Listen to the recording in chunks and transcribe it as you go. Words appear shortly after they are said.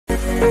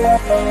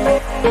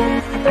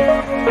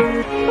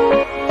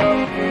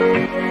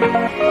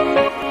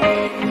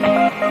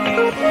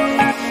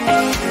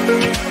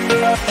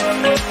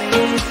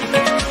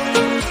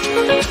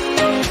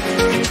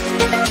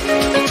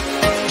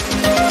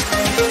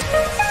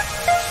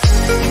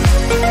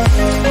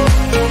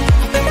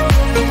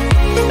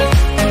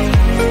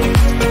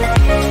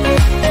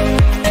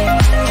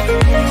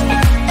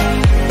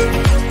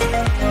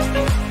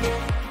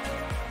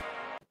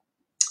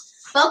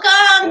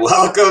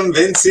Welcome,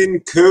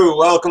 Vincent Koo.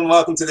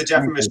 Welcome to the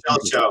Jeff and Michelle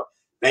Show.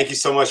 Thank you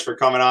so much for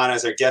coming on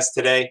as our guest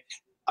today.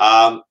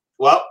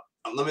 Well,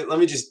 let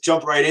me just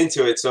jump right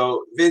into it.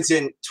 So,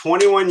 Vincent,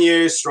 21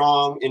 years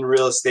strong in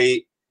real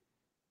estate,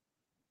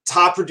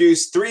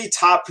 three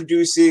top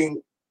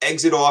producing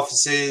exit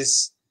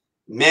offices,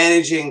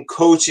 managing,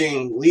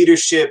 coaching,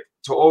 leadership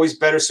to always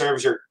better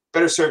serve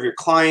your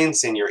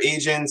clients and your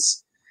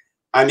agents.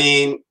 I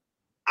mean,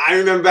 I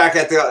remember back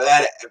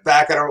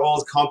at our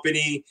old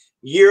company.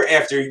 Year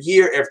after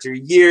year after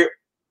year,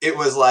 it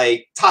was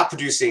like top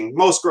producing,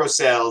 most gross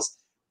sales,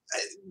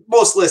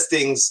 most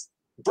listings,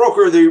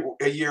 broker of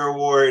the year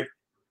award.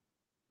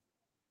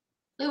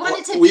 We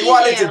wanted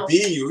to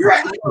be you. We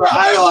were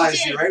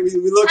idolizing you, right? We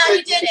looked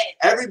at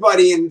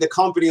everybody in the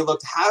company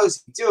looked, how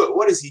does he do it?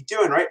 What is he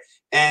doing, right?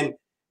 And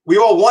we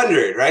all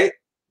wondered, right?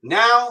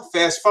 Now,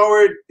 fast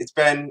forward, it's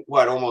been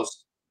what,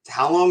 almost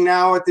how long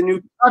now at the new?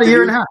 About a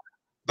year and a half.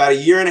 About a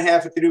year and a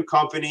half at the new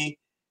company.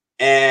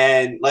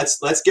 And let's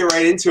get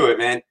right into it,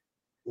 man.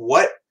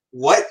 What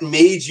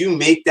made you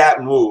make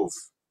that move?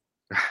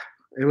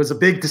 It was a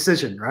big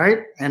decision, right?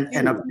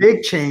 And a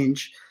big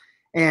change,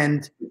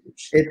 and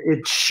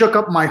it shook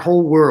up my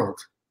whole world,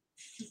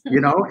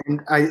 you know. And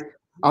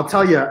I'll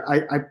tell you,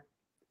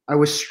 I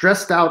was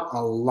stressed out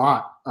a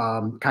lot,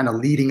 kind of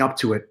leading up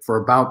to it for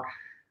about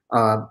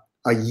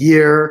a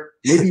year,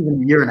 maybe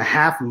even a year and a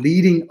half,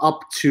 leading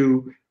up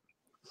to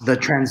the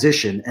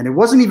transition. And it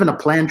wasn't even a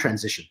planned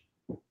transition.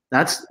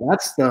 That's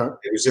the.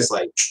 It was just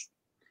like.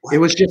 It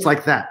was just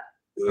like that.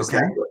 Okay.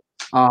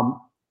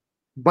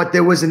 But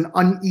there was an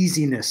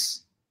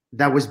uneasiness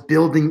that was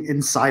building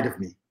inside of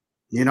me,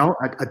 you know,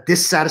 a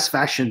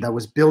dissatisfaction that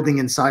was building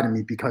inside of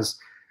me because,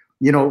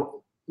 you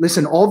know,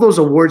 listen, all those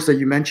awards that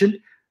you mentioned,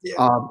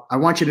 I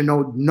want you to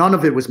know none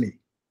of it was me.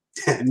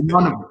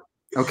 None of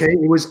it. Okay.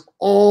 It was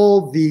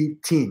all the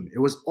team. It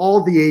was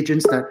all the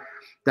agents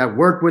that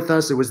worked with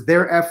us. It was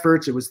their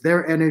efforts. It was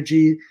their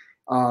energy.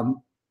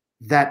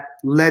 That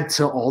led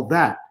to all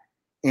that.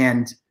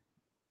 And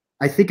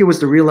I think it was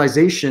the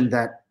realization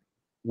that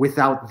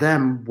without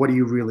them, what do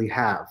you really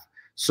have?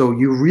 So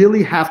you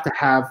really have to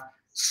have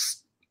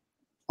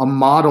a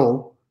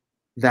model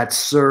that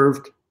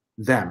served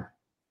them.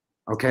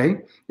 Okay?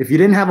 If you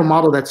didn't have a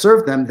model that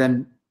served them,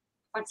 then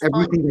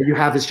everything that you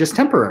have is just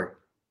temporary.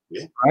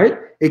 Yeah. Right?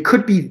 It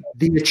could be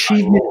the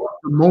achievement of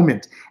the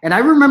moment. And I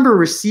remember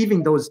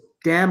receiving those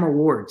damn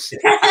awards. You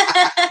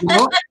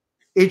know?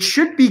 It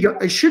should be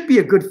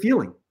a good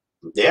feeling.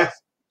 Yeah.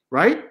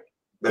 Right?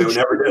 But it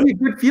never did. Be a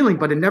good feeling,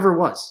 but it never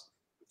was.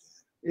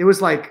 It was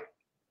like,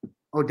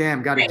 oh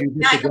damn, got to do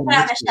this again. Put it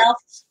on the shelf.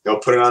 Go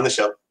put it on the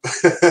shelf.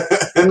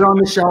 Put it on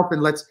the shelf,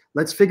 and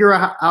let's figure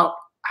out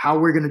how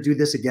we're going to do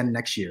this again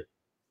next year.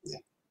 Yeah.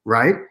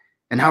 Right?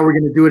 And how we're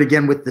going to do it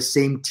again with the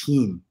same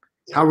team.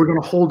 Yeah. How we're going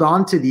to hold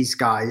on to these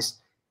guys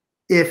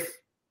if,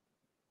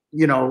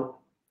 you know,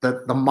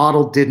 the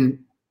model didn't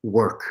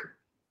work.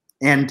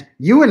 And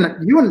you and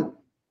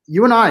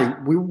I,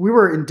 we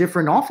were in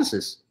different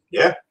offices.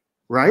 Yeah.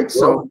 Right.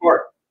 So,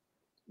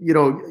 you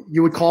know,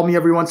 you would call me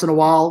every once in a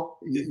while,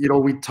 you know,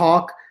 we'd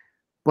talk,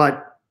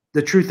 but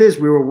the truth is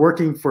we were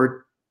working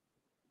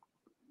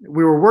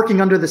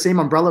under the same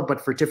umbrella, but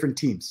for different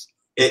teams.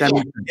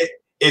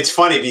 It's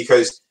funny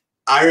because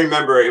I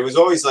remember it was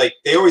always like,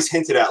 they always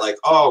hinted at like,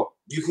 oh,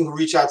 you can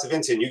reach out to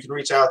Vincent, you can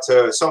reach out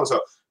to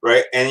so-and-so,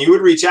 right? And you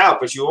would reach out,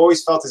 but you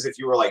always felt as if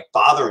you were like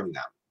bothering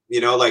them,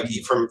 you know, like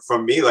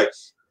from me, like,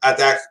 at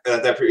that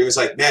it was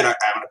like, man,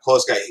 I'm a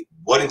close guy.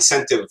 What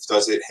incentive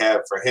does it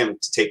have for him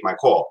to take my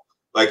call?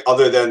 Like,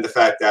 other than the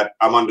fact that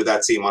I'm under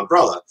that same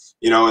umbrella,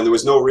 you know, and there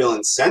was no real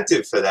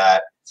incentive for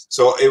that.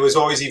 So it was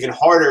always even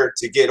harder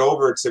to get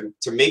over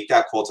to make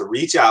that call, to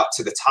reach out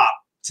to the top,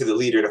 to the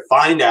leader, to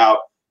find out,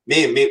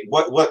 man,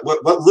 what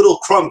little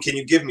crumb can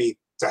you give me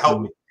to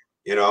help me,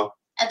 you know?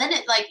 And then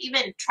it, like,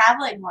 even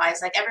traveling wise,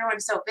 like,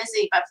 everyone's so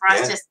busy, but for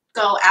us to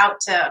go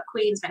out to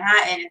Queens,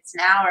 Manhattan, it's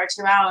an hour,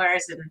 2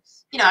 hours, and,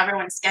 you know,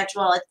 everyone's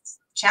schedule, it's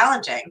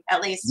challenging, at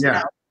least, you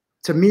know.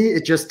 To me,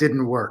 it just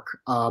didn't work.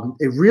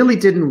 It really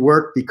didn't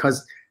work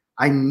because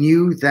I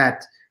knew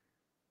that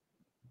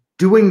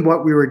doing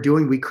what we were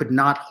doing, we could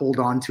not hold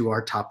on to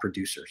our top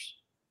producers.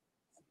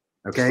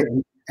 Okay.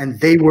 And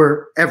they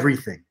were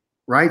everything,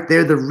 right?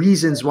 They're the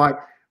reasons why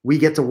we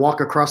get to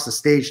walk across the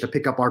stage to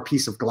pick up our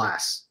piece of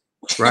glass,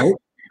 right?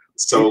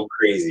 So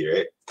crazy,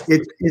 right?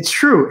 It's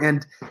true.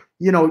 And,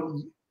 you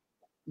know,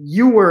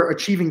 you were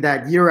achieving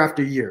that year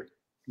after year,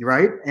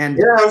 right? And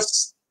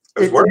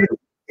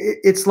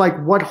it's like,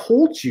 what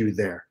holds you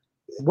there?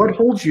 What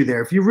holds you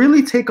there? If you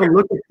really take a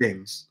look at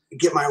things.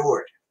 Get my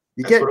award.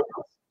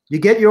 You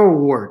get your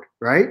award,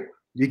 right?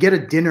 You get a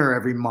dinner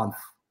every month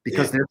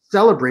because they're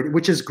celebrated,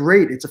 which is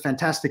great. It's a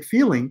fantastic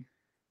feeling.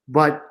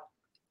 But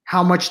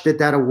how much did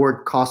that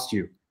award cost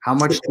you? How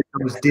much did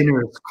those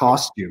dinners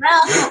cost you?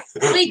 Well,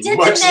 we did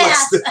the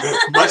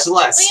math. Much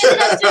less. We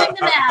ended up doing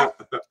the math.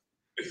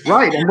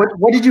 Right. And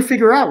what did you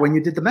figure out when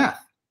you did the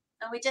math?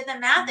 When we did the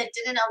math, it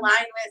didn't align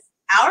with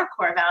our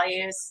core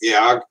values.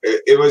 Yeah,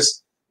 it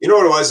was. You know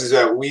what it was is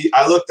that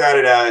I looked at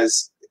it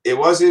as it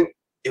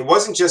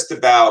wasn't just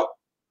about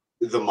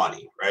the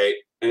money, right?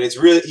 And it's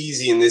really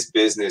easy in this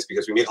business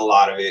because we make a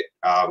lot of it,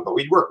 but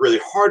we work really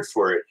hard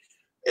for it.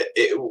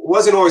 It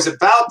wasn't always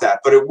about that,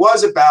 but it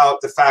was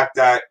about the fact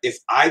that if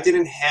I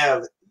didn't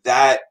have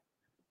that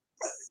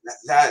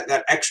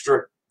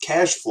extra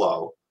cash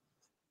flow,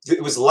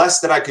 it was less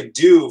that I could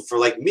do for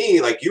like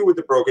me, like you with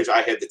the brokerage.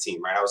 I had the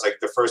team, right? I was like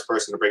the first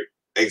person to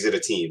exit a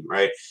team,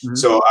 right? Mm-hmm.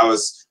 So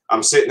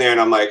I'm sitting there and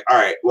I'm like, all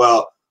right,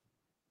 well,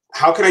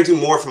 how can I do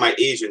more for my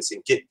agents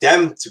and get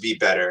them to be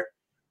better?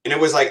 And it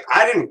was like,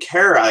 I didn't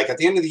care. Like at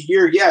the end of the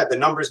year, yeah, the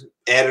numbers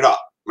added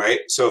up, right?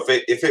 So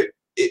if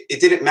it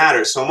didn't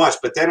matter so much.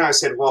 But then I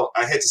said, well,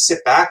 I had to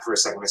sit back for a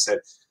second. I said,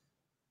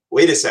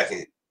 wait a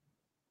second,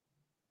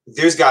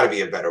 there's got to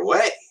be a better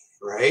way,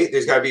 right?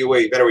 There's got to be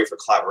a better way for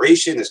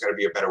collaboration. There's got to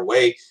be a better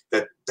way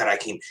that I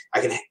can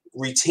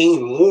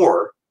retain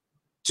more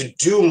to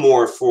do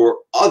more for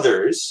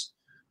others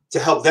to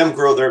help them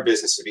grow their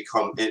business to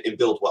become and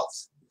build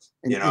wealth.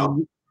 You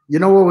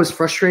know what was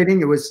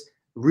frustrating? It was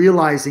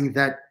realizing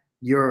that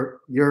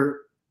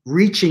you're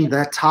reaching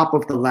that top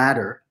of the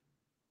ladder,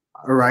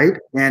 all right,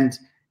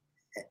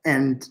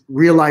 and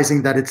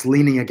realizing that it's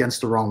leaning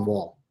against the wrong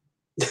wall.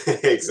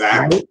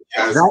 Exactly. Right?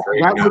 Yeah,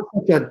 that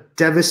was such a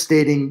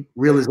devastating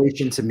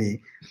realization to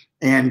me,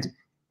 and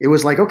it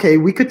was like, okay,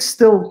 we could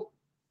still,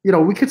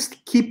 we could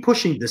keep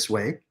pushing this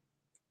way.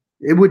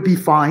 It would be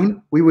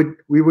fine. We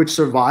would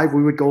survive.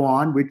 We would go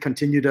on. We'd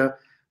continue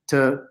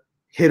to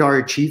hit our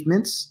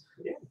achievements.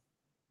 Yeah.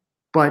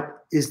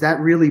 But is that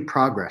really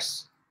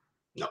progress?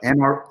 No. And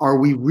are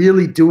we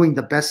really doing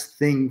the best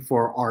thing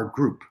for our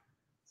group?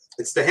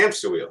 It's the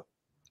hamster wheel.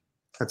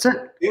 That's it.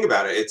 Think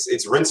about it.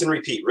 It's rinse and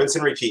repeat, rinse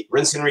and repeat,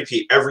 rinse and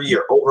repeat every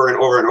year, over and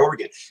over and over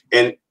again.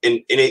 And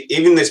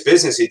even this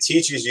business, it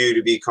teaches you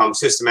to become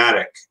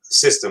systematic,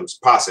 systems,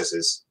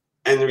 processes,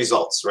 and the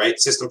results, right?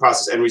 System,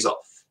 process, and result.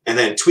 And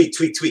then tweak.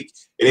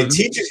 And it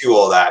teaches you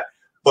all that.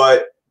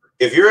 But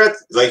if you're at,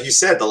 like you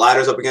said, the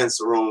ladder's up against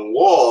the wrong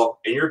wall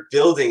and you're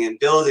building and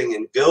building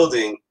and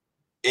building,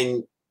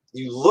 and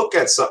you look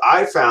at, so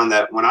I found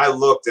that when I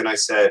looked and I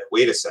said,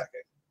 wait a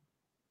second,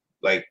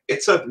 like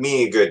it took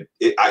me a good,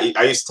 I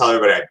used to tell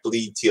everybody I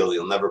bleed teal,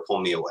 you'll never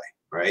pull me away,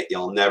 right?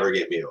 You'll never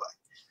get me away.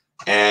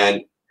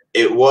 And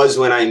it was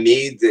when I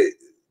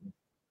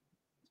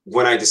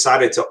when I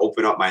decided to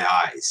open up my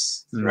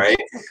eyes, right?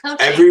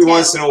 Every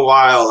once in a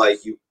while, like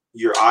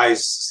your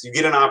eyes, you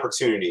get an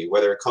opportunity,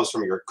 whether it comes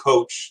from your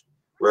coach,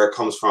 where it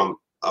comes from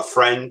a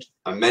friend,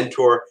 a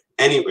mentor,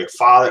 your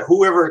father,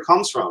 whoever it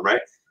comes from,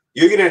 right?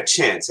 You're getting a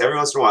chance every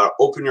once in a while to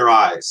open your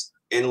eyes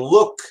and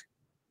look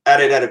at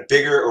it at a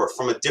bigger or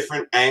from a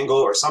different angle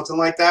or something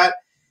like that.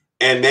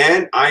 And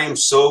man, I am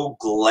so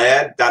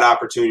glad that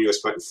opportunity was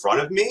put in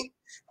front of me.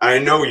 I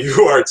know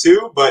you are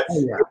too, but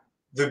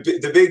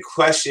the big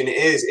question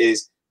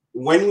is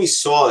when we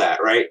saw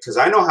that, right? Because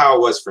I know how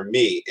it was for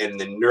me and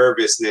the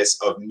nervousness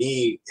of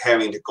me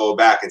having to go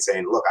back and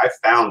saying, look, I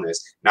found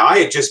this. Now I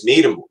had just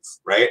made a move,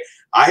 right?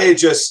 I had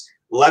just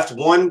left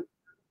one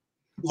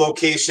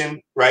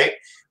location, right?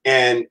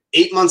 And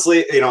 8 months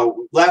later,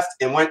 left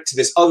and went to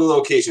this other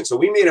location. So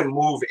we made a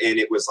move and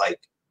it was like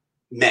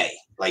May,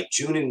 like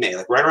June and May,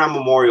 like right around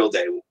Memorial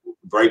Day,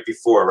 right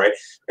before, right?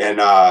 And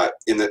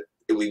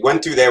we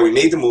went through there, we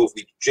made the move.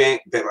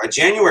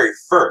 January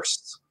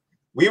 1st,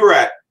 we were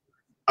at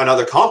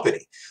another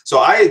company. So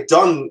I had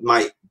done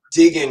my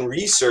dig-in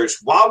research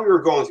while we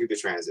were going through the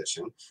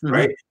transition,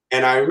 right?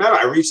 And I remember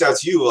I reached out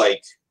to you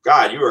like,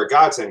 God, you were a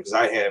godsend, because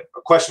I had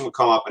a question would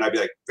come up and I'd be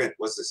like, Vin,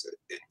 what's this?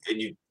 And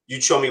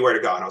you'd show me where to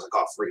go. And I was like,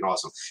 oh, freaking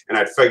awesome. And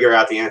I'd figure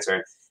out the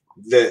answer.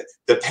 The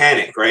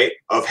panic, right,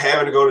 of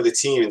having to go to the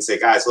team and say,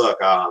 guys, look,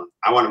 I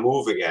want to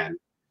move again,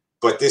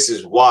 but this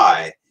is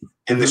why.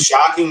 And the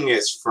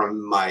shockingness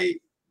from my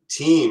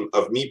team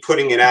of me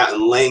putting it out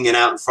and laying it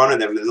out in front of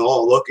them and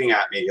all looking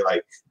at me,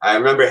 like I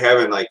remember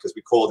having, like, because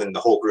we called in the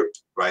whole group,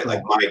 right?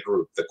 Like my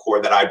group, the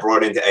core that I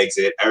brought into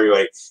exit,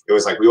 everybody, it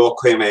was like we all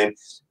came in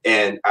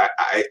and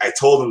I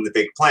told them the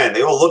big plan.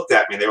 They all looked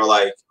at me and they were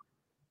like,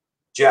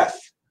 Jeff,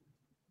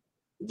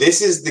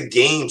 this is the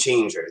game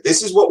changer.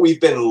 This is what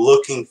we've been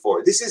looking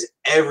for. This is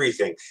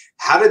everything.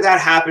 How did that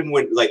happen?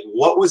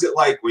 What was it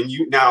like when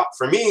you, now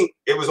for me,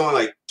 it was only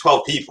like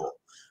 12 people.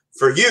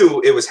 For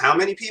you, it was how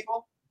many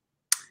people?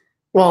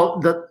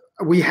 Well,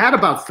 we had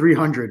about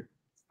 300,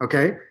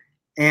 okay?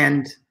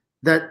 And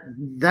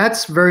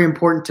that's very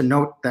important to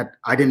note that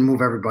I didn't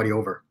move everybody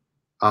over.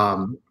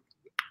 I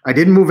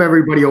didn't move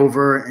everybody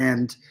over,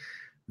 and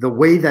the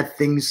way that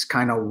things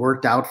kind of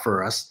worked out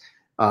for us,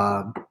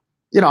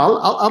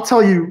 I'll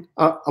tell you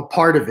a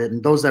part of it,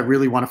 and those that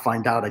really want to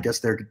find out, I guess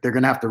they're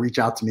going to have to reach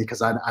out to me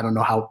because I don't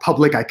know how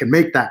public I can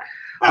make that.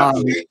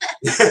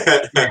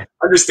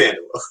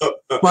 Understandable.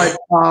 But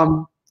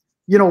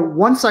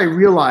once I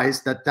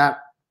realized that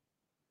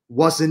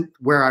wasn't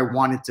where I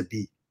wanted to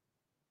be.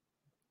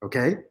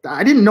 Okay,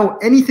 I didn't know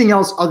anything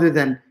else other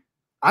than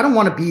I don't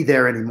want to be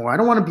there anymore. I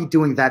don't want to be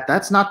doing that.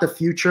 That's not the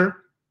future,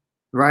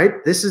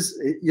 right? This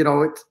is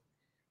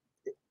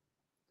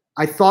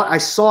I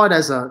saw it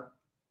as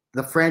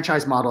the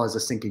franchise model as a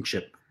sinking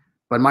ship,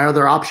 but my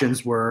other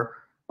options were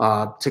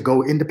to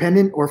go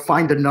independent or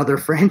find another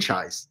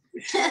franchise.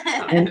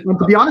 and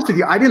to be honest with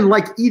you, I didn't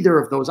like either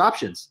of those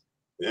options.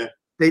 Yeah,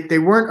 they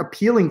weren't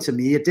appealing to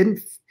me.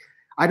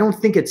 I don't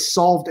think it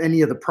solved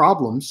any of the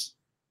problems,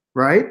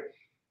 right?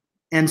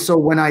 And so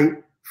when I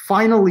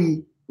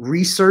finally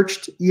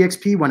researched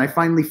EXP, when I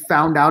finally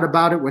found out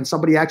about it, when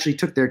somebody actually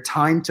took their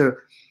time to,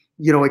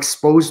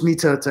 expose me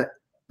to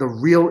the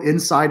real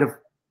inside of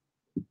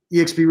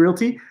EXP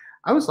Realty,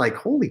 I was like,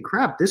 holy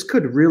crap, this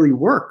could really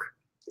work.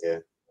 Yeah.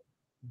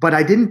 But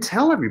I didn't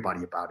tell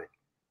everybody about it.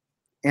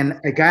 And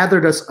I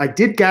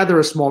did gather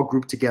a small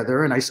group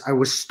together, and I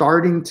was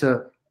starting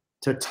to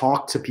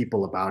talk to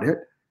people about it.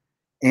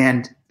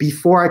 And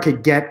before I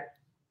could get,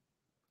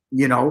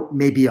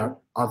 maybe a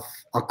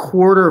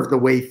quarter of the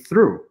way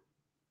through,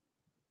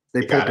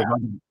 they pulled the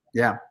rug.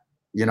 Yeah.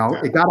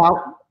 It got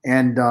out,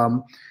 and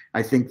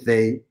I think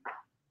they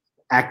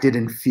acted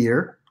in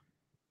fear.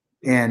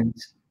 And,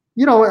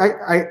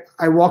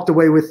 I walked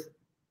away with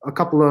a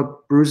couple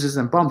of bruises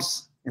and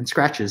bumps and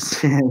scratches,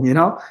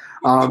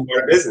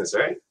 business,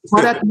 right?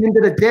 But at the end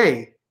of the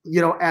day,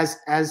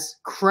 as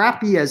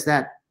crappy as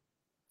that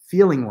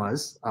feeling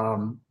was, at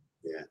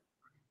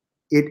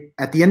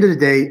the end of the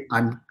day,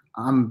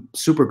 I'm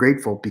super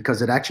grateful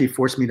because it actually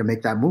forced me to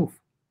make that move.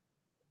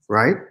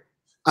 Right.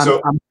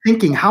 I'm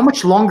thinking, how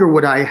much longer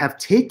would I have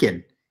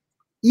taken,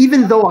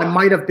 even though I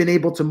might have been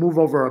able to move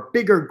over a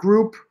bigger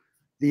group,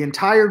 the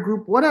entire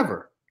group,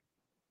 whatever.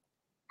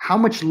 How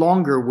much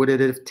longer would it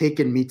have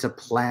taken me to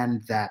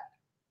plan that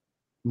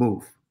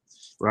move?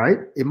 Right.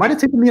 It might have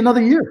taken me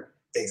another year.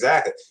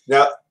 Exactly.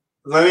 Now,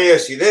 let me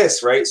ask you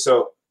this, right?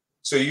 So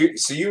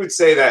you would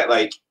say that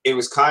like it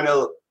was kind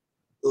of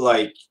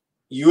like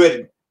you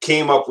had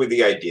came up with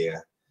the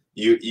idea.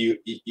 You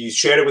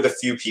shared it with a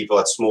few people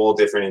at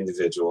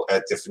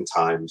different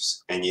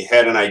times, and you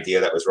had an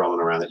idea that was rolling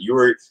around that you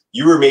were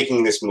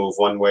making this move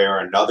one way or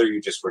another.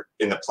 You just were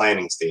in the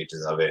planning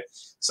stages of it.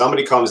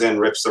 Somebody comes in,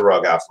 rips the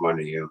rug out from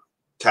under you,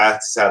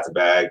 casts out the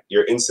bag.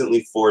 You're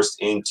instantly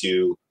forced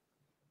into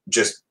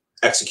just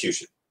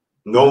execution.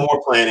 No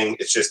more planning.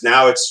 It's just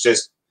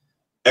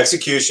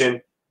execution.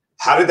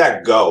 How did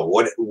that go?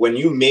 When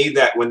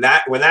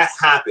that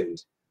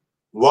happened?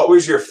 What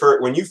was your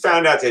first, when you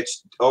found out that,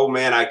 oh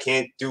man, I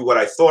can't do what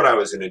I thought I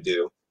was going to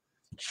do?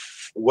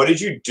 What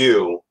did you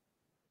do?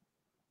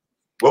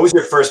 What was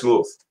your first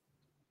move?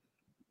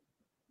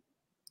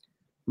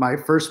 My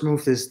first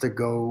move is to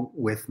go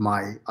with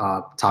my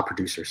top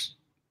producers.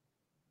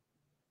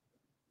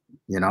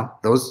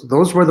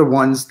 Those were the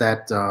ones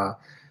that,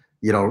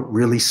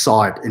 really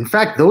saw it. In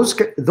fact, those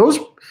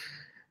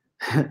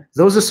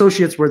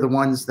associates were the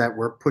ones that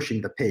were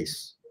pushing the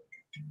pace.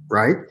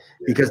 Right?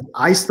 Because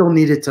I still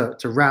needed to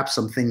wrap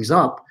some things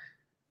up.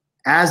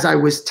 As I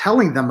was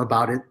telling them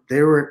about it,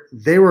 they were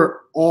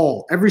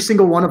every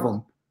single one of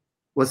them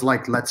was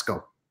like, let's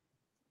go.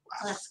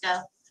 Let's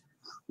go.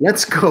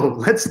 Let's go.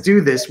 Let's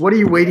do this. What are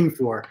you waiting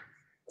for?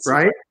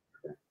 Right?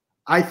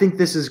 I think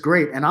this is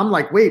great. And I'm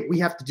like, wait, we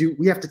have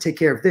to take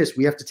care of this.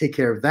 We have to take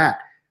care of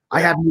that.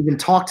 I haven't even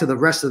talked to the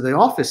rest of the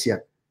office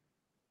yet.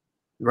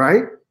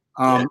 Right?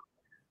 But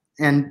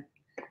at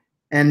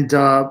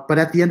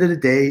the end of the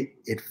day,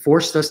 it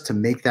forced us to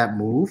make that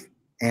move.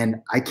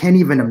 And I can't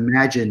even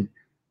imagine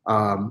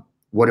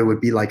what it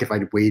would be like if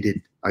I'd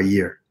waited a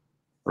year,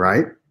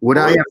 right? Would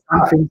I have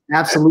done things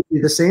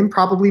absolutely the same?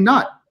 Probably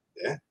not.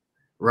 Yeah.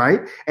 Right?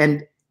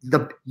 And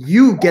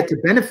you get to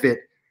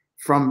benefit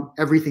from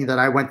everything that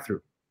I went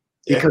through.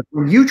 Because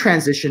when you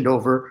transitioned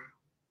over,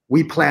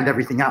 we planned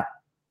everything out.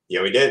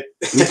 Yeah, we did.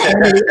 It's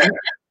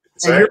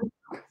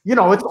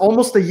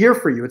almost a year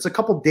for you. It's a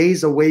couple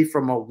days away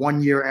from a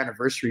 1-year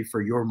anniversary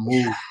for your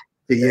move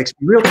to EXP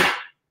Realty,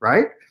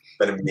 right?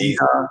 But amazing.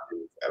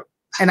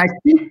 And I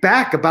think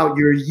back about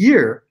your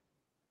year,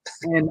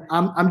 and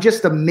I'm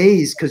just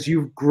amazed because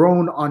you've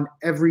grown on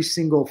every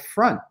single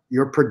front.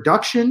 Your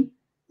production,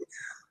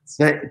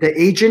 the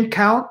agent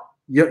count,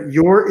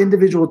 your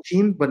individual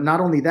team, but not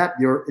only that,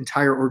 your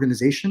entire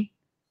organization.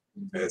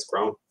 It's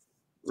grown.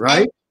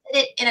 Right?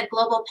 And in a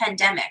global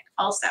pandemic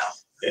also.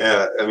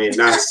 Yeah, I mean,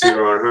 not to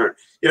on her.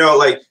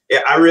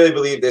 I really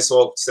believe this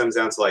all stems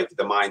down to like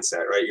the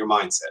mindset, right? Your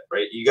mindset,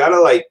 right? You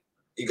gotta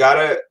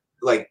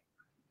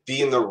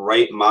be in the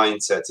right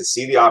mindset to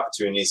seek the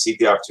opportunity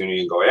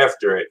and go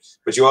after it.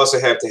 But you also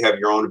have to have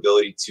your own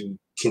ability to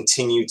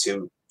continue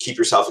to keep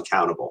yourself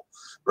accountable,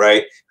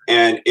 right?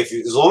 And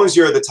as long as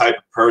you're the type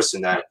of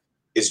person that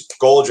is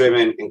goal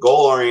driven and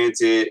goal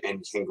oriented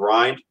and can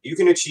grind, you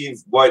can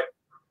achieve what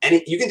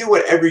and you can do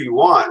whatever you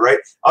want, right?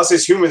 Us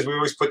as humans, we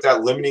always put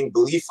that limiting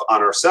belief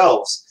on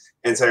ourselves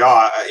and say, oh,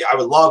 I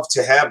would love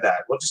to have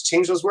that. Well, just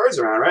change those words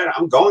around, right?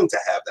 I'm going to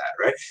have that,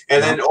 right?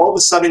 And then all of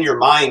a sudden your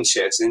mind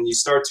shifts and you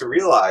start to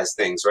realize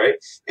things, right?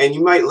 And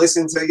you might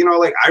listen to, you know,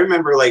 like I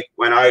remember like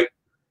when I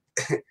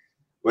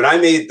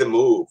made the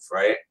move,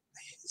 right?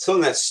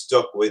 Something that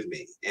stuck with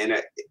me, and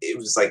it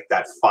was like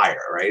that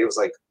fire, right? It was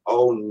like,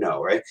 oh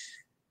no, right?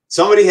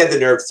 Somebody had the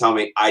nerve to tell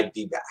me I'd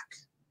be back.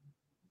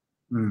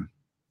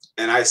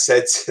 And I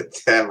said to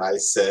them, I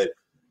said,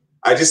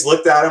 I just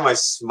looked at him, I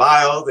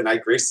smiled, and I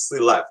graciously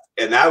left.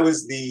 And that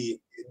was the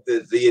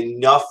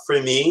enough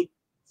for me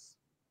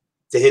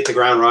to hit the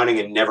ground running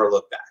and never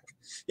look back.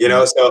 You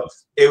know, so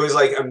it was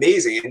like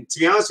amazing. And to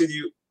be honest with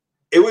you,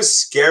 it was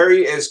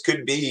scary as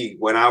could be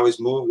when I was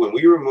moved. When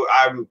we were moved,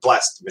 I'm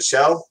blessed.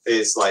 Michelle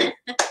is like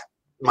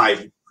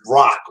my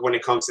rock when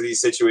it comes to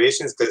these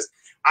situations, because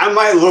I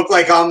might look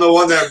like I'm the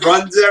one that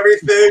runs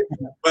everything,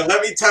 but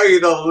let me tell you,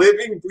 the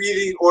living,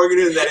 breathing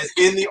organism that is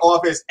in the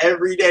office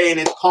every day and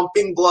it's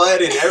pumping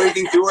blood and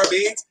everything through our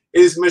veins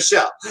is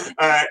Michelle.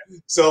 All right.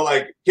 So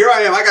like, here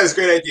I am. I got this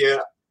great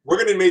idea. We're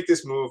going to make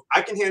this move.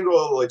 I can handle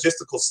all the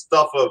logistical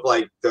stuff of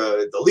like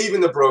the leaving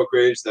the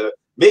brokerage, the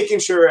making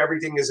sure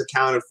everything is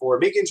accounted for,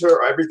 making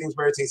sure everything's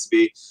where it needs to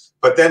be.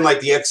 But then like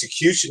the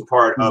execution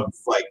part of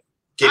like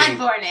getting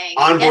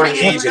onboarding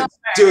agents,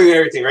 doing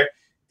everything, right?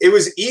 It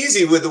was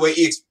easy with the way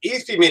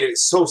EXP made it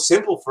so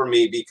simple for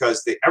me,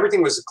 because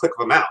everything was a click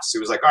of a mouse. It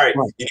was like, all right,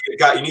 you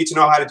need to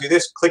know how to do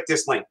this. Click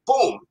this link.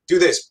 Boom. Do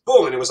this.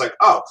 Boom. And it was like,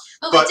 oh.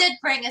 But we did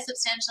bring a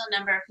substantial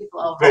number of people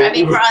over. I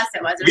mean, for us,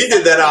 it was. We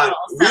did that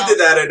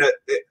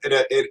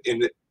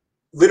in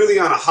literally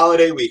on a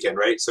holiday weekend,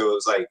 right? So it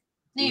was like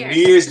New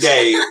Year's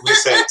Day. We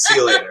said, see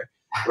you later,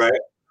 right?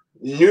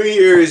 New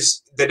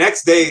Year's, the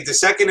next day, the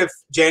 2nd of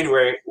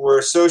January, we're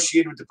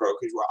associated with the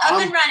brokerage. We're up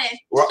and running.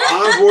 We're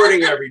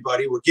onboarding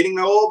everybody. We're getting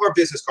all of our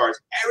business cards,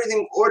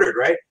 everything ordered,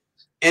 right?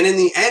 And in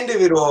the end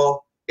of it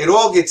all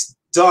gets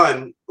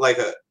done like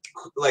a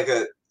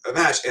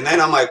match. And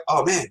then I'm like,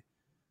 oh man.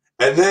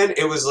 And then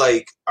it was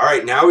like, all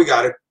right, now we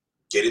got to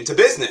get into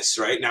business,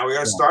 right? Now we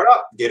got to start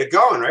up, get it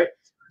going, right?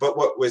 But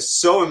what was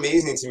so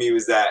amazing to me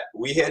was that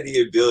we had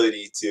the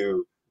ability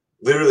to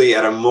literally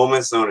at a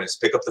moment's notice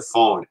pick up the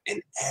phone,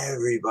 and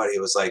everybody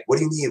was like, what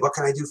do you need? What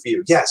can I do for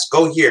you? Yes,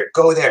 go here,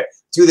 go there,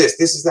 do this,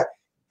 this is that.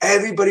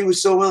 Everybody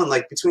was so willing,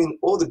 like between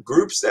all the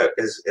groups that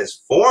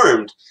is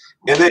formed,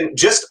 and then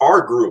just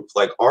our group,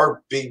 like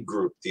our big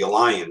group, the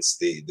Alliance,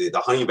 the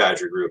Honey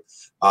Badger group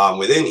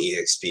within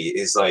EXP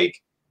is like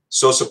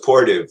so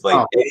supportive.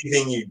 Like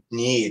anything you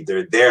need,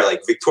 they're there.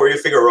 Like Victoria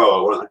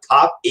Figueroa, one of the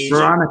top agents.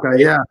 Veronica,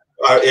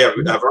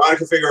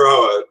 Veronica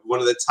Figueroa,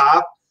 one of the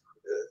top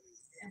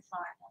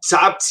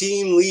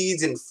team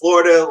leads in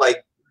Florida,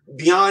 like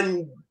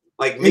beyond,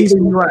 like in the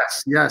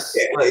U.S. Yes,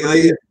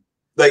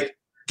 like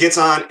gets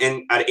on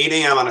and at 8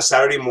 a.m. on a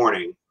Saturday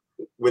morning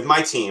with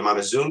my team on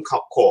a Zoom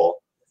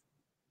call,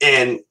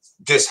 and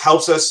just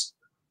helps us,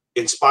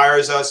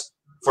 inspires us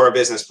for a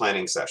business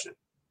planning session.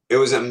 It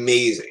was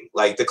amazing.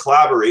 Like the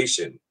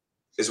collaboration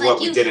is like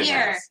what we didn't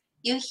have.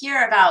 You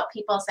hear about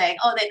people saying,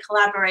 oh, they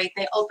collaborate,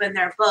 they open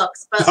their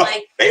books, but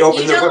like they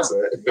open their books.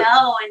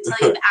 No,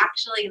 until you've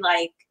actually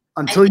like.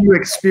 Until you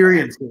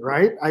experience it,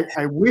 right?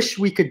 I wish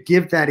we could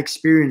give that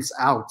experience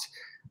out,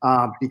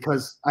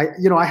 because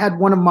I had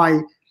one of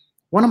my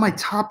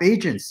top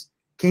agents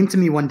came to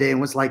me one day and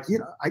was like,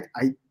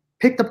 I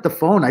picked up the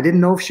phone. I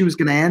didn't know if she was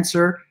going to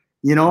answer.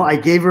 I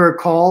gave her a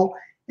call,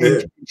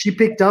 and she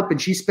picked up,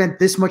 and she spent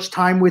this much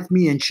time with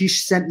me, and she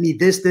sent me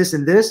this, this,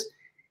 and this.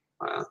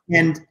 Wow.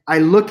 And I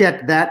look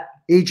at that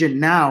agent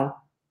now,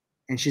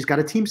 and she's got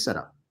a team set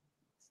up,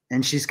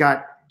 and she's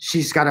got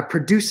a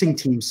producing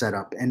team set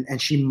up,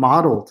 and she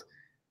modeled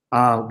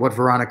what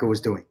Veronica was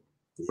doing,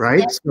 right?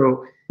 Yeah.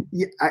 So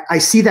I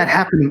see that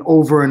happening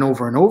over and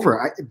over and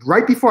over.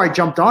 Right before I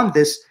jumped on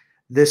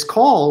this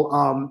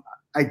call,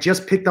 I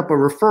just picked up a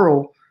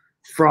referral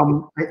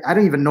from I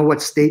don't even know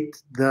what state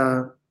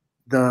the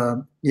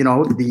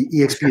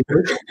EXP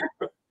is,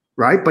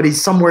 right? But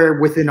he's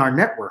somewhere within our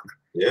network.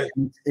 Yeah,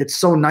 it's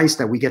so nice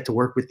that we get to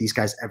work with these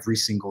guys every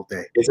single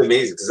day. It's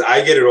amazing because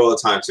I get it all the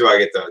time too. I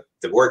get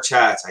the work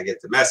chats, I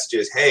get the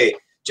messages. Hey,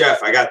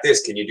 Jeff, I got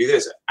this. Can you do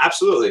this?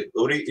 Absolutely.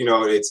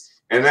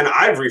 And then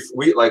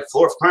we like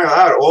for crying out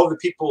loud, all of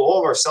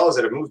our sellers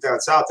that have moved down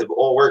south have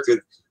all worked with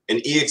an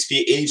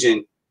EXP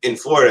agent in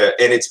Florida,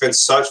 and it's been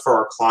such for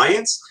our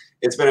clients.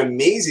 It's been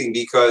amazing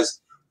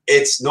because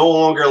it's no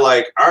longer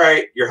like, all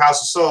right, your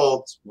house is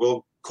sold.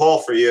 We'll call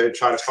for you and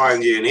try to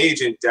find you an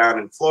agent down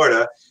in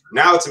Florida.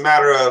 Now it's a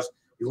matter of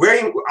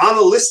on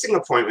the listing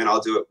appointment,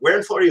 I'll do it. Where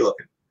in Florida are you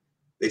looking?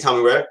 They tell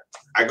me where.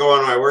 I go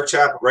on my work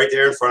chat right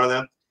there in front of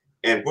them,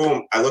 and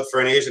boom, I look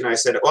for an agent. And I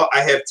said, well, I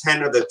have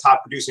 10 of the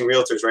top producing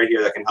realtors right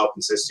here that can help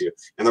assist you.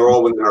 And they're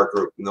all within our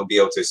group, and they'll be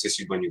able to assist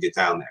you when you get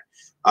down there.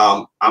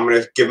 I'm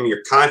going to give them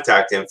your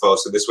contact info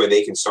so this way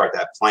they can start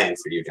that plan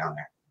for you down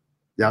there.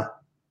 Yeah.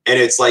 And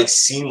it's like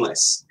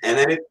seamless. And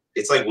then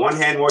it's like one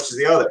hand washes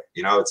the other.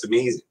 It's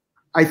amazing.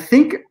 I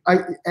think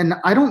and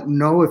I don't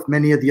know if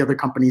many of the other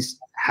companies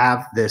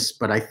have this,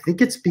 but I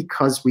think it's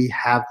because we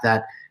have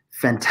that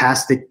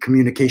fantastic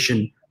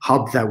communication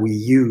hub that we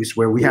use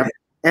where we have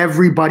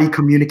everybody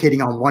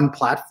communicating on one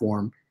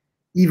platform,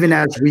 even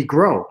as we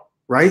grow,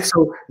 right?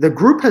 So the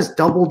group has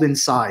doubled in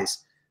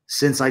size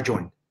since I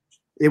joined.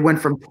 It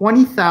went from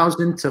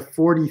 20,000 to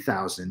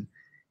 40,000.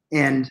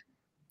 And,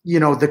 you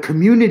know, the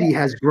community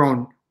has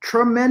grown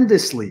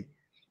tremendously.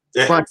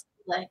 Yeah.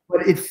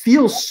 But it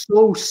feels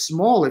so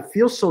small. It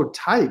feels so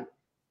tight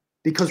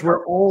because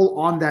we're all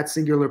on that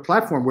singular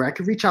platform where I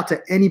could reach out to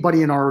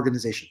anybody in our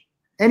organization.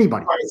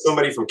 Anybody.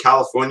 Somebody from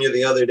California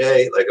the other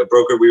day, like a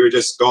broker, we were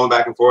just going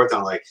back and forth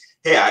on like,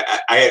 hey,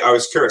 I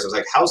was curious. I was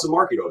like, how's the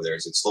market over there?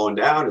 Is it slowing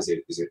down? Is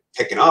it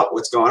picking up?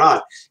 What's going on?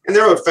 And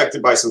they're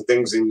affected by some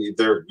things in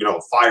their, you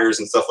know, fires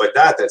and stuff like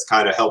that. That's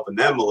kind of helping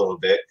them a little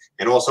bit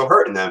and also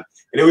hurting them.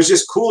 And it was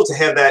just cool to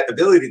have that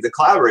ability to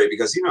collaborate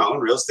because, you know, in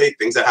real estate,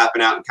 things that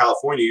happen out in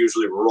California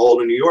usually roll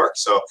to New York.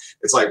 So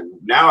it's like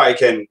now I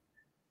can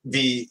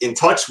be in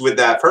touch with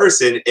that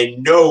person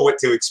and know what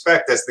to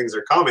expect as things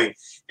are coming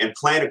and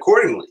plan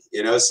accordingly,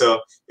 you know? So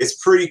it's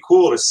pretty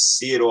cool to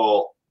see it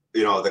all,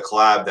 you know, the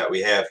collab that we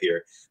have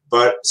here.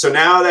 But so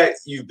now that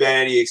you've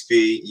been at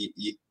EXP,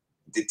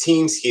 the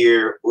team's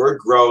here, we're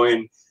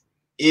growing.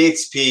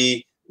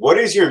 EXP, what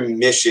is your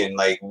mission?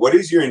 Like, what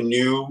is your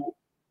new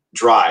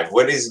drive?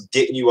 What is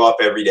getting you up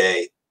every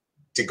day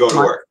to go to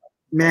work?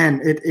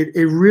 Man,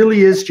 it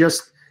really is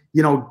just,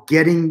 you know,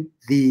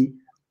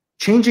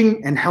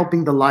 changing and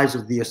helping the lives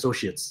of the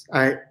associates.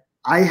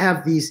 I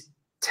have these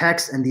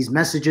texts and these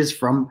messages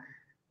from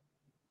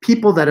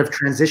people that have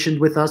transitioned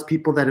with us,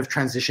 people that have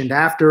transitioned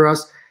after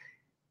us.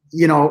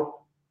 You know,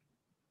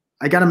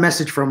 I got a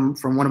message from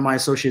one of my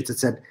associates that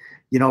said,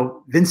 you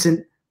know,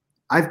 Vincent,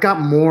 I've got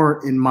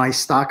more in my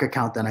stock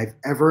account than I've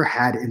ever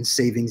had in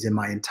savings in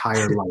my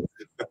entire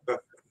life.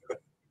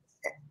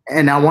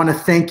 And I want to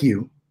thank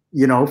you,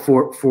 you know,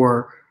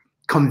 for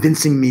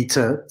convincing me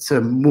to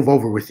move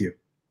over with you.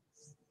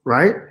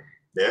 Right?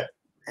 Yeah.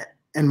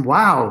 And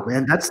wow,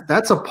 man,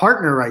 that's a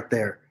partner right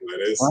there.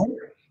 That is. Right?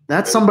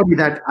 That's somebody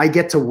that I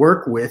get to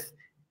work with,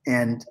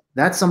 and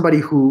that's somebody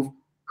who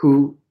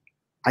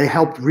I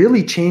helped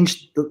really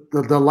change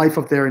the life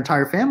of their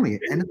entire family.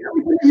 And it's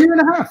only been a year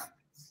and a half.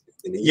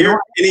 In a year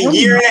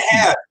and a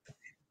half.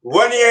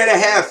 1 year and a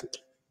half.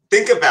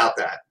 Think about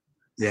that.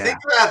 Yeah. Think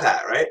about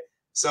that, right?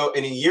 So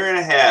in a year and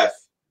a half,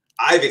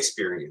 I've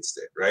experienced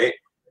it, right?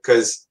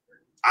 Because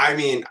I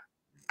mean,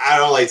 I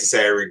don't like to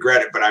say I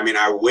regret it, but I mean,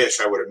 I wish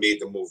I would have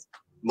made the move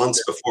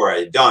months before I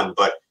had done.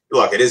 But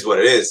look, it is what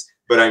it is.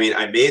 But I mean,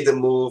 I made the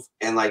move,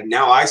 and like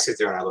now I sit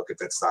there and I look at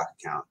that stock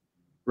account,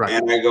 right,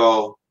 and I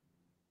go,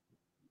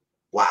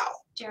 "Wow."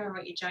 Do you remember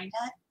what you joined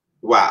at?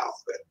 Wow.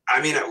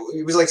 I mean,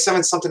 it was like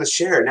 7 something a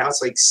share. Now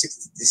it's like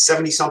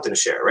 70 something a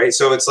share, right?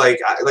 So it's like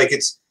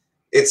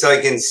it's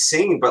like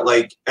insane. But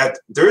like,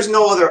 there's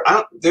no other.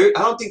 I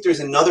don't think there's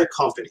another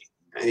company.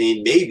 I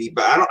mean, maybe,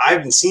 but I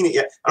haven't seen it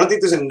yet. I don't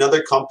think there's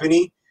another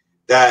company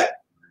that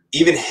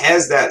even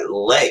has that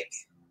leg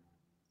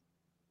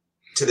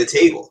to the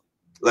table.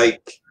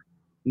 Like,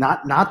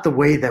 not the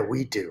way that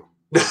we do.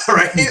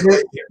 Right?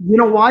 You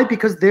know why?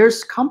 Because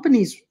there's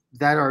companies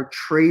that are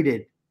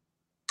traded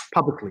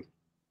publicly.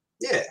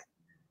 Yeah.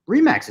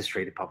 Remax is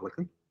traded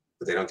publicly.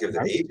 But they don't give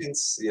their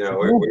agents, you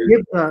know.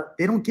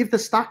 They don't give the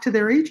stock to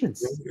their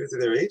agents. They don't give it to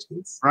their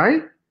agents.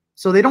 Right?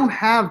 So they don't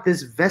have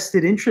this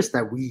vested interest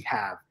that we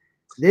have.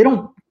 They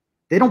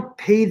don't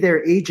pay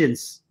their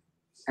agents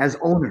as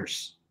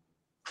owners.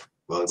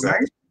 Well,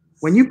 exactly. Right?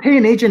 When you pay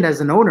an agent as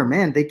an owner,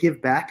 man, they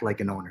give back like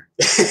an owner.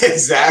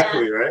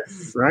 Exactly, right?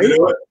 Right? You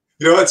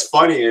know what's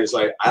funny is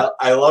like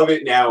I love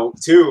it now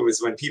too,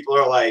 is when people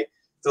are like,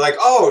 they're like,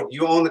 "Oh,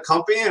 you own the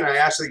company?" And I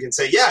actually can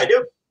say, "Yeah, I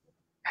do.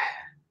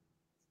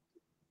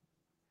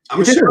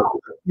 I'm a shareholder.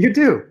 You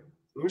do.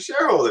 I'm a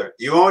shareholder.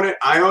 You own it.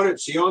 I own it.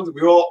 She owns it.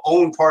 We all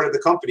own part of the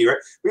company, right?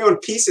 We own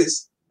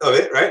pieces of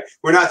it, right?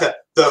 We're not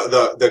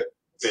the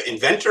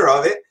inventor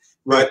of it,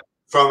 but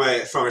from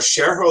a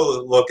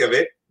shareholder look of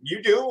it,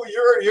 you do.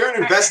 You're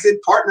an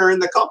invested partner in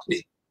the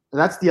company.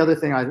 That's the other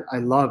thing I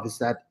love is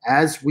that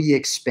as we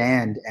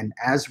expand and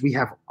as we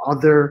have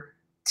other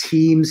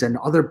teams and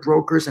other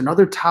brokers and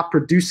other top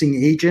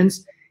producing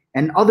agents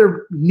and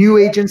other new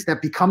agents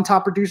that become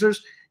top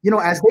producers, you know,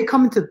 as they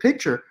come into the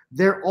picture,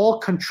 they're all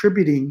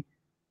contributing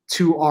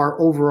to our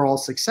overall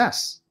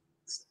success,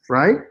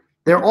 right?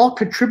 They're all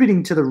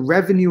contributing to the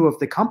revenue of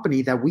the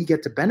company that we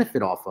get to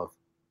benefit off of.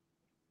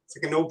 It's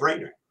like a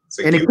no-brainer.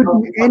 Like, and it could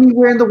be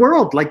anywhere in the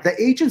world. Like the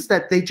agents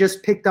that they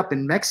just picked up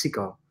in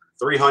Mexico.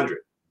 300.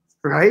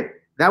 Right?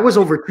 That was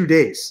over 2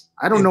 days.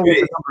 I don't know what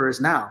the number is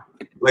now.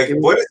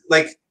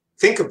 Like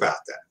think about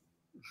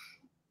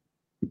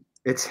that.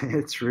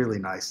 It's really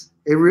nice.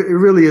 It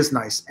really is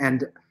nice. And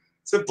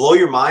does it blow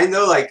your mind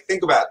though? Like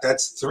think about it.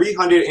 That's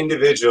 300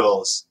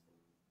 individuals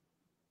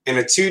in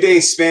a 2-day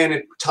span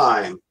of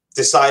time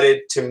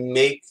decided to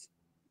make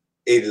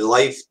a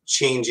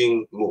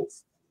life-changing move.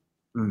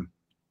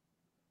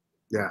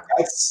 Yeah.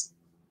 That's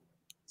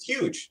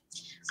huge.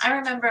 I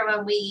remember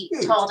when we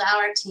told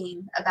our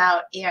team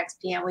about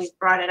EXP and we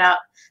brought it up,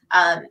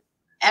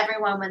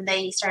 everyone, when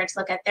they started to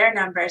look at their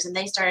numbers and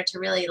they started to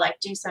really like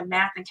do some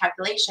math and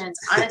calculations,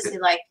 honestly,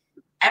 like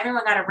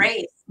everyone got a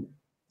raise.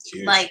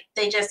 Huge. Like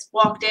they just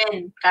walked in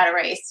and got a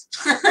raise.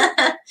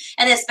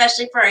 And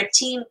especially for a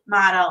team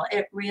model,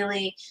 it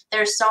really,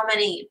 there's so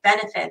many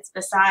benefits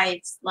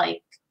besides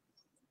like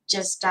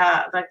just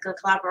like the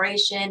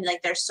collaboration.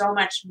 Like there's so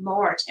much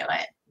more to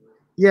it.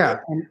 Yeah,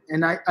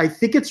 and I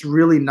think it's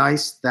really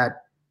nice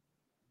that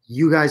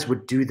you guys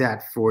would do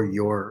that for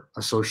your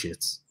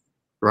associates,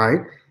 right?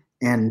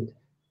 And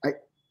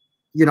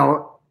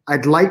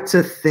I'd like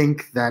to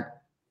think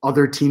that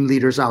other team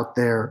leaders out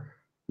there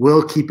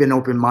will keep an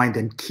open mind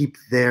and keep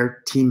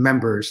their team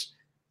members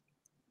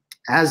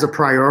as a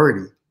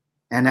priority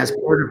and as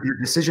part of your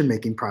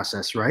decision-making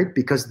process, right?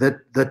 Because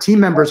the team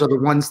members are the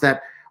ones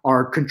that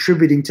are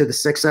contributing to the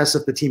success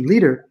of the team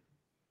leader.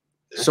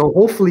 So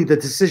hopefully the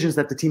decisions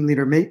that the team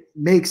leader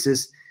makes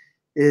is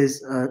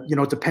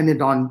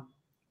dependent on,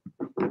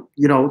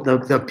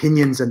 the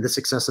opinions and the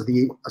success of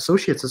the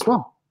associates as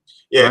well.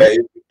 Yeah. Right?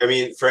 I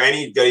mean, for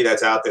anybody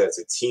that's out there that's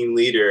a team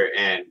leader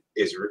and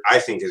I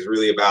think is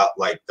really about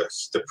like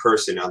the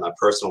person on the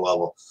personal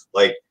level,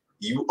 like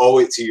you owe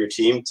it to your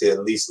team to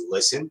at least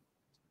listen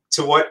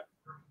to what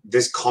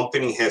this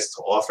company has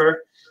to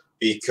offer,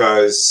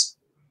 because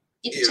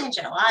you can change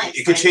their lives.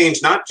 It could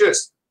change not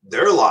just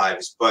their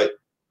lives, but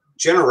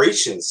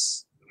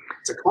generations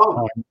to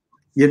come.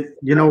 You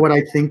know what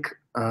I think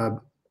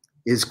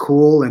is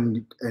cool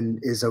and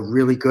is a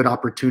really good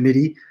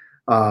opportunity,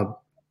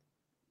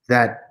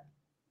 that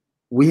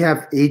we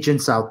have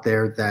agents out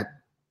there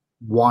that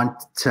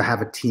want to have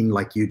a team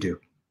like you do.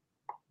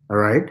 All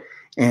right.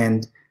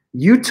 And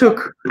you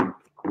took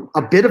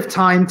a bit of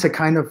time to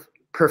kind of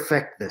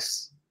perfect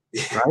this,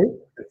 right?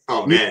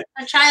 Oh man.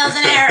 Trials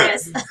and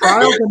errors.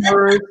 Trials and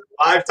errors.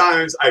 5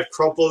 times I've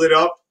crumpled it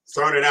up,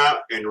 thrown it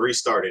out, and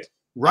restarted.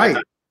 Right.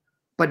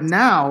 But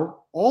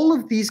now all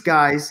of these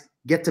guys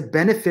get to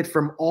benefit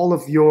from all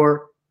of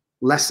your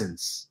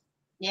lessons.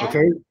 Yeah.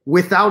 Okay.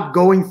 Without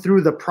going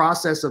through the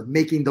process of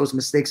making those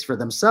mistakes for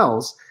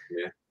themselves.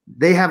 Yeah.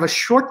 They have a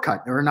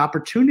shortcut or an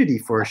opportunity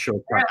for a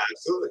shortcut.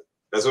 Absolutely.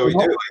 That's what we do.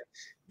 Like,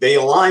 they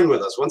align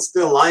with us. Once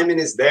the alignment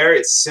is there,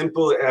 it's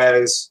simple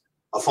as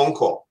a phone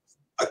call,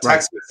 a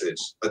text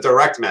message, a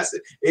direct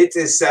message. It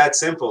is that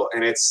simple,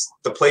 and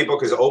the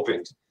playbook is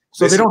opened.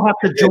 So they don't have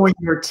to join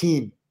your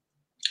team.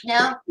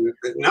 No.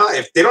 No,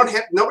 if they don't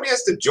have, nobody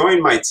has to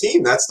join my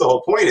team. That's the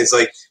whole point. It's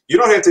like, you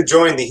don't have to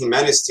join the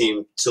Jimenez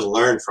team to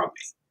learn from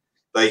me.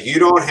 Like, you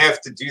don't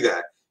have to do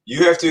that.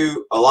 You have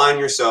to align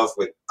yourself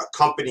with a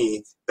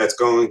company that's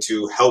going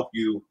to help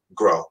you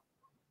grow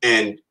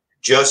and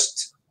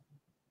just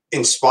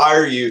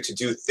inspire you to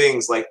do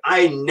things. Like,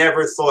 I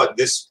never thought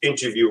this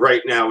interview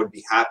right now would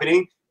be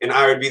happening and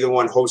I would be the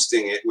one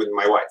hosting it with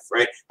my wife,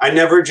 right? I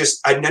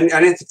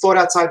didn't thought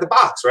outside the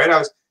box, right? I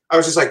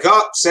was just like,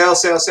 oh,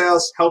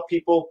 sales, help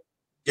people,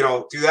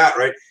 do that,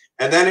 right?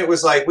 And then it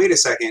was like, wait a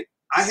second,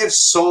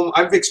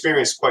 I've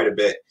experienced quite a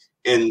bit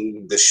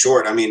in the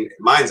short. I mean,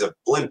 mine's a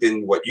blimp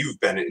in what you've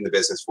been in the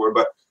business for,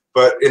 but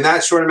in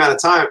that short amount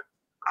of time,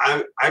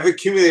 I've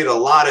accumulated a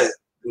lot of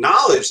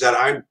knowledge that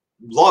I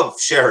love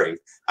sharing.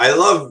 I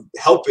love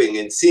helping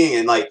and seeing,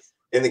 and like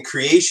in the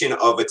creation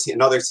of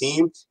another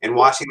team and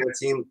watching that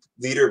team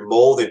leader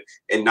mold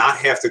and not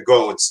have to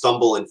go and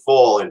stumble and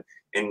fall and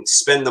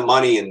spend the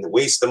money and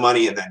waste the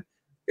money and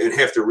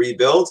have to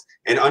rebuild,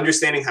 and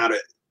understanding how to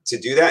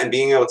do that and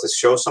being able to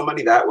show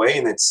somebody that way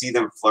and then see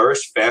them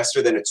flourish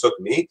faster than it took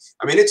me.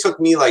 I mean, it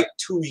took me like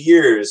 2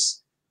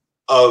 years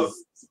of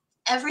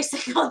every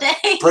single day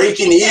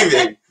breaking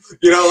even,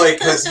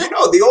 because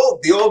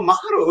the old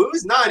model, it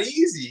was not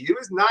easy. It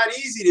was not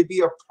easy to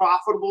be a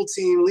profitable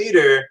team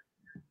leader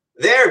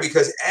there,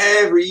 because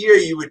every year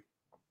you would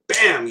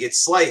bam, get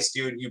sliced,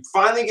 dude. You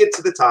finally get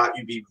to the top,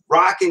 you'd be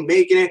rocking,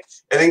 making it,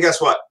 and then guess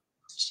what?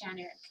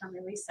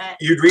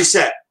 You'd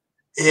reset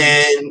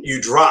and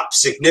you drop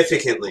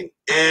significantly.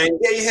 And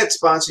yeah, you had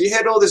sponsors, you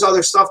had all this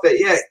other stuff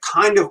that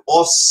kind of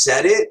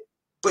offset it,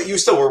 but you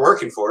still were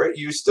working for it.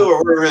 You still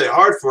were working really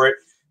hard for it,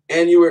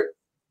 and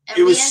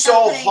it was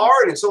so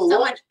hard and so long.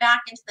 Much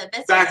back into the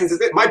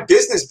business. My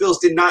business bills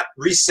did not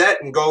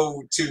reset and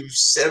go to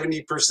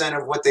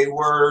 70% of what they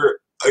were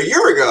a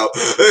year ago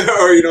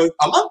or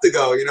a month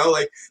ago,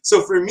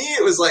 so for me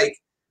it was like,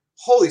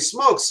 holy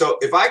smokes. So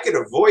if I could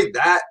avoid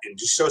that and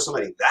just show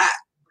somebody that,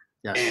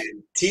 yes,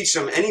 and teach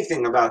them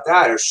anything about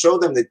that, or show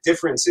them the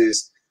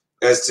differences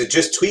as to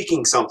just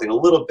tweaking something a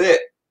little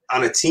bit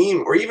on a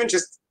team, or even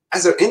just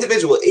as an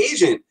individual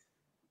agent,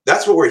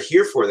 that's what we're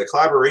here for, the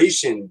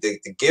collaboration, the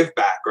give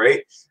back,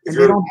 right? If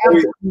you don't have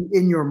it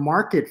in your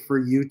market for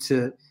you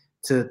to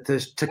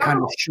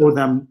kind of show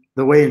them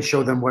the way and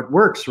show them what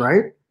works,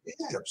 right?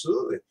 Yeah,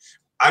 absolutely.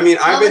 I mean,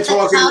 I've been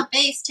talking.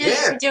 Cloud-based too. Yeah.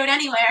 You can do it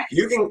anywhere.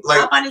 You can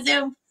hop on a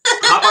Zoom.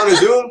 Hop on a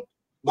Zoom.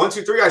 1,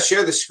 2, 3, I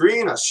share the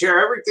screen. I share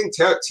everything,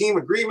 team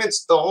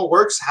agreements, the whole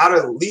works, how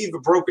to leave a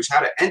brokerage, how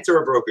to enter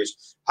a brokerage,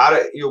 how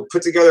to, you know,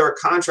 put together a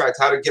contract,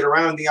 how to get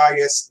around the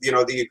you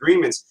know, the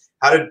agreements,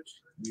 how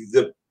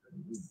to,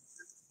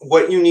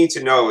 what you need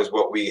to know is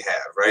what we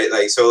have, right?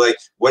 Like, so like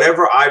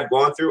whatever I've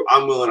gone through,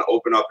 I'm willing to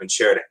open up and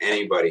share to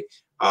anybody.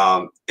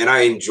 And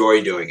I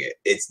enjoy doing it.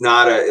 It's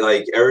not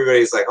like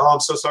everybody's like, oh, I'm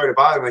so sorry to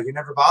bother you. Like, you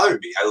never bothered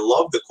me. I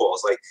love the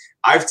calls. Like,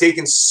 I've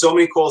taken so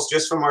many calls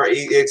just from our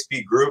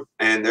EXP group,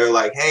 and they're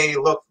like, hey,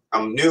 look,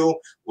 I'm new.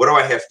 What do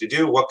I have to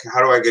do?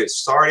 How do I get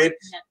started?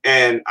 Yeah.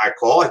 And I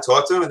call, I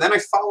talk to them, and then I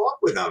follow up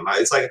with them.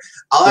 It's like,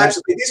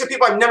 these are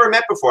people I've never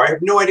met before. I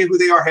have no idea who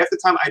they are. Half the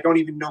time, I don't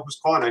even know who's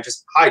calling. I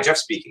just, hi, Jeff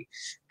speaking.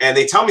 And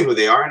they tell me who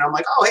they are, and I'm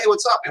like, oh, hey,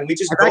 what's up? And we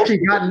just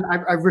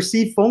I've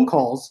received phone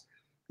calls.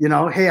 You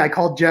know, hey, I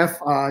called Jeff.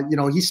 You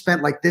know, he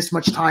spent like this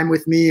much time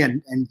with me,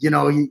 and you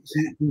know, he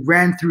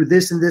ran through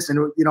this and this, and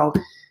you know,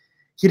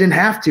 he didn't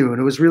have to, and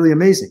it was really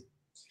amazing.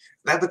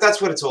 But that's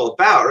what it's all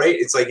about, right?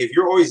 It's like if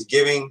you're always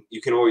giving,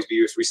 you can always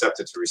be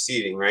receptive to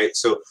receiving, right?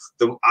 So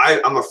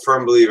I'm a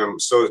firm believer,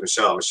 and so is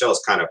Michelle.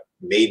 Michelle's kind of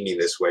made me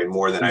this way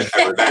more than I've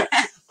ever been.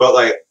 But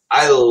like,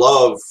 I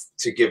love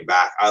to give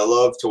back. I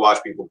love to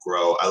watch people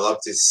grow. I love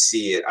to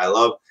see it.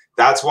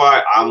 That's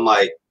why I'm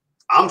like,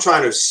 I'm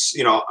trying to,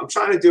 you know, I'm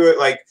trying to do it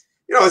like,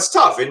 you know, it's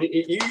tough, and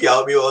you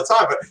yell at me all the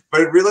time, but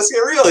let's get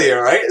real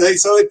here, right? Like,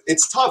 so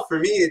it's tough for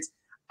me.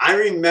 I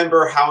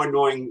remember how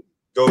annoying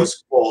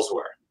those calls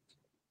were.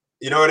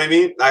 You know what I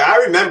mean? Like, I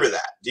remember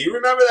that. Do you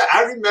remember that?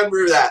 I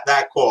remember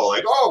that call.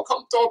 Like, oh,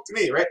 come talk to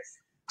me, right?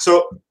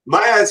 So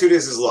my attitude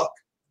is look,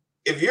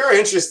 if you're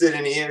interested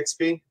in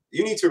EXP,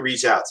 you need to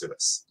reach out to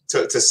us,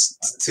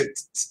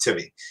 to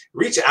me.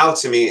 Reach out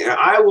to me, and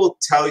I will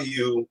tell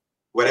you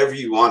whatever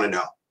you want to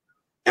know.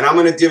 And I'm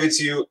going to give it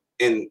to you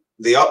in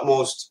the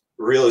utmost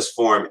realist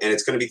form, and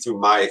it's going to be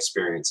through my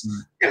experience.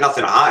 And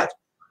nothing to hide,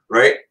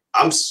 right?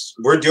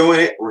 We're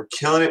doing it. We're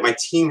killing it. My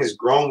team has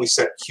grown. We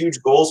set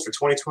huge goals for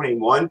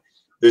 2021.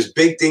 There's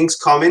big things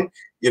coming.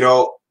 You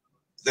know,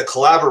 the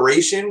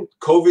collaboration,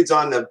 COVID's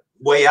on the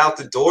way out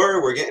the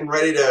door. We're getting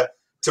ready to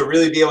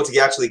really be able to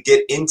actually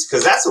get into,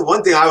 because that's the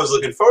one thing I was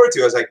looking forward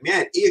to. I was like,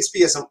 man,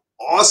 EXP has some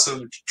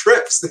awesome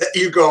trips that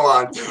you go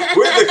on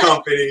with the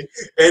company, and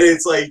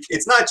it's like,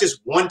 it's not just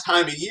one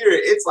time a year,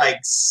 it's like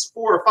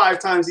 4 or 5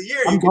 times a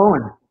year. I'm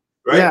going,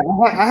 right? Yeah,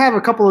 I have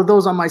a couple of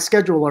those on my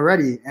schedule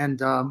already, and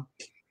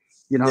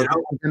you know,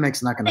 the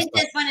pandemic's not going to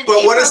stop.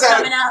 But what is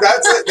that?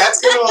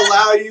 That's going to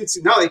allow you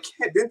to, no, they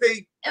can't, didn't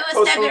they? It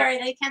was February,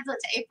 they canceled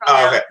it to April.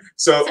 Oh, okay.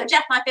 So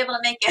Jeff might be able to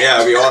make it.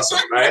 Yeah, it'd be awesome,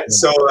 right?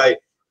 So like,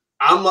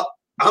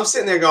 I'm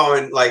sitting there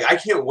going, like, I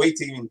can't wait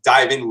to even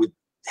dive in with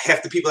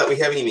half the people that we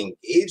haven't even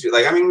engaged with.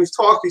 Like, I mean, we've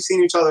talked, we've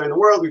seen each other in the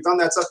world, we've done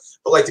that stuff,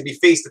 but like to be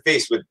face to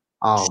face with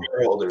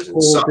shareholders and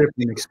whole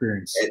different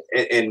experience,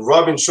 and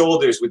rubbing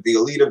shoulders with the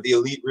elite of the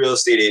elite real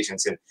estate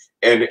agents,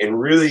 and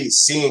really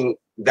seeing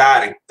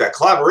that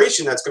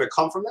collaboration that's going to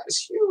come from that is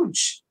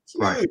huge.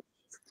 Right.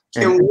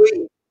 Can't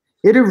wait.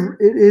 It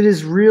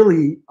is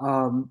really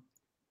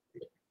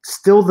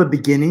still the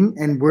beginning,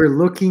 and we're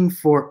looking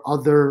for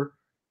other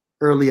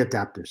early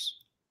adapters.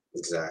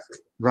 Exactly.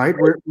 Right.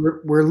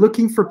 We're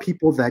looking for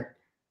people that,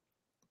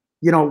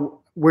 you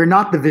know, we're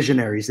not the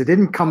visionaries. It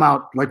didn't come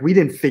out like we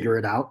didn't figure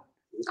it out.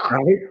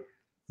 Right.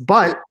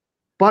 But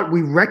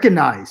we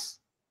recognize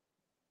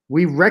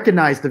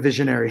the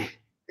visionary,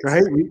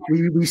 right?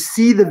 We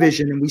see the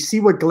vision, and we see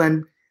what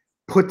Glenn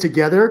put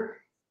together,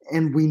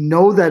 and we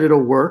know that it'll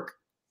work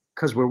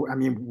because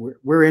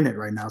we're in it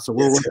right now. So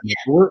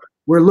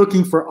we're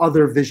looking for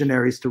other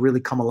visionaries to really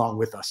come along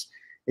with us.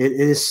 It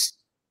is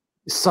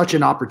such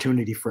an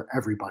opportunity for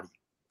everybody.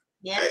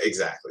 Yeah,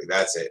 exactly.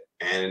 That's it.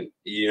 And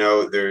you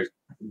know,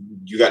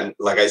 you got,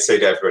 like I say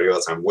to everybody all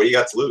the time, what do you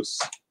got to lose?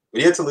 What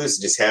do you have to lose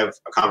to just have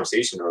a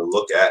conversation or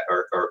look at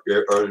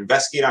or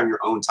investigate on your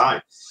own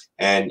time,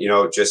 and you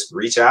know, just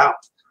reach out.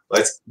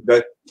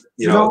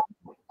 You know,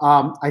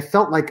 I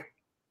felt like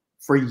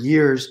for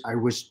years I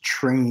was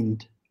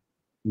trained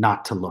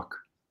not to look.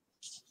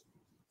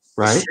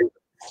 Right.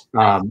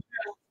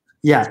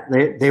 Yeah,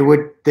 they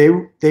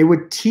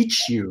would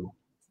teach you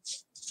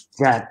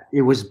that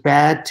it was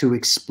bad to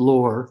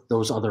explore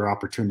those other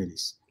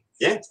opportunities.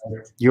 Yeah.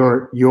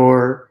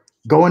 You're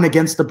going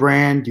against the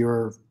brand,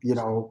 you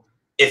know.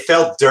 It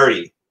felt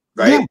dirty,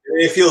 right? Yeah.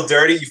 It felt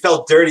dirty. You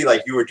felt dirty,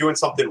 like you were doing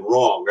something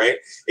wrong, right?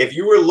 If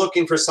you were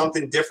looking for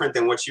something different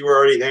than what you were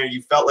already there,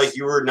 you felt like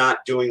you were not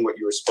doing what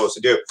you were supposed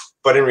to do.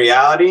 But in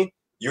reality,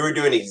 you were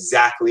doing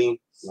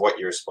exactly what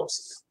you're supposed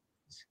to do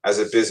as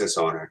a business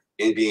owner,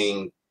 in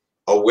being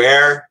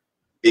aware,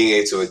 being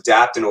able to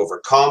adapt and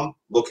overcome,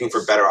 looking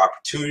for better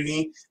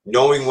opportunity,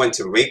 knowing when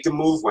to make the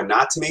move, when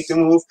not to make the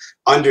move,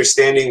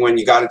 understanding when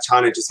you got to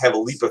try to just have a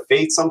leap of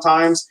faith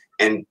sometimes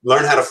and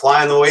learn how to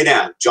fly on the way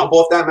down. Jump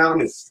off that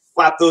mountain and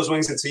flap those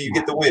wings until you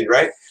get the wind,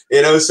 right?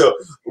 You know, so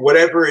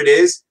whatever it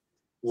is,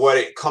 what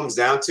it comes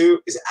down to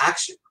is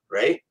action,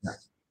 right?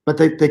 But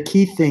the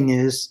key thing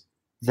is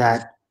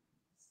that,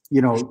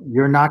 you know,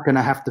 you're not going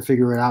to have to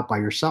figure it out by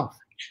yourself.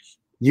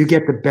 You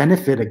get the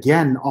benefit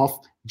again off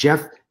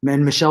Jeff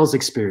and Michelle's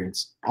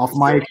experience, off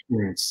my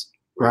experience,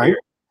 right?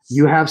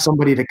 You have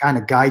somebody to kind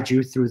of guide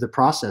you through the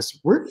process.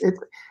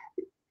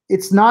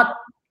 It's not,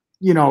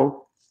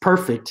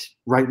 perfect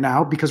right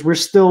now because we're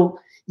still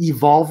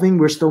evolving.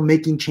 We're still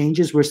making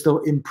changes. We're still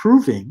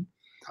improving.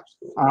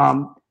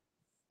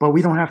 But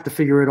we don't have to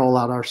figure it all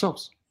out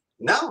ourselves.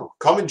 No,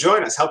 come and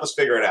join us. Help us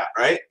figure it out,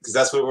 right? Because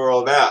that's what we're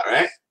all about,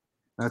 right?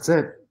 That's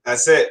it.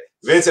 That's it.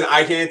 Vincent,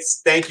 I can't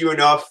thank you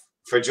enough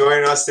for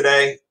joining us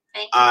today.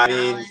 I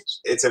mean,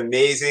 it's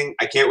amazing.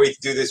 I can't wait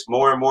to do this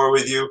more and more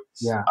with you.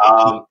 Yeah.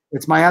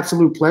 It's my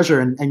absolute pleasure.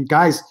 And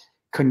guys,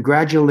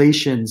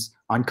 congratulations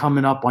on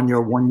coming up on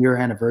your 1-year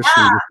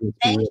anniversary.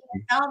 Thank you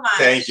so much.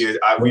 Thank you.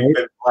 We've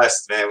been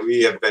blessed, man.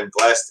 We have been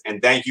blessed.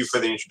 And thank you for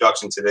the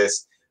introduction to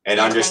this and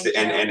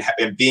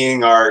and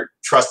being our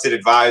trusted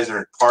advisor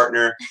and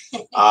partner.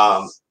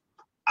 I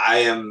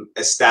am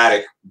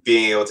ecstatic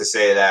being able to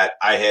say that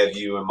I have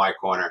you in my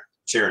corner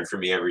cheering for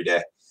me every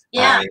day.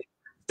 Yeah.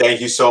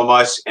 Thank you so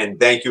much. And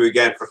thank you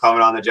again for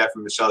coming on the Jeff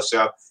and Michelle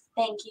Show.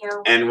 Thank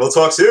you. And we'll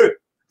talk soon.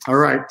 All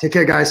right. Take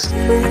care, guys.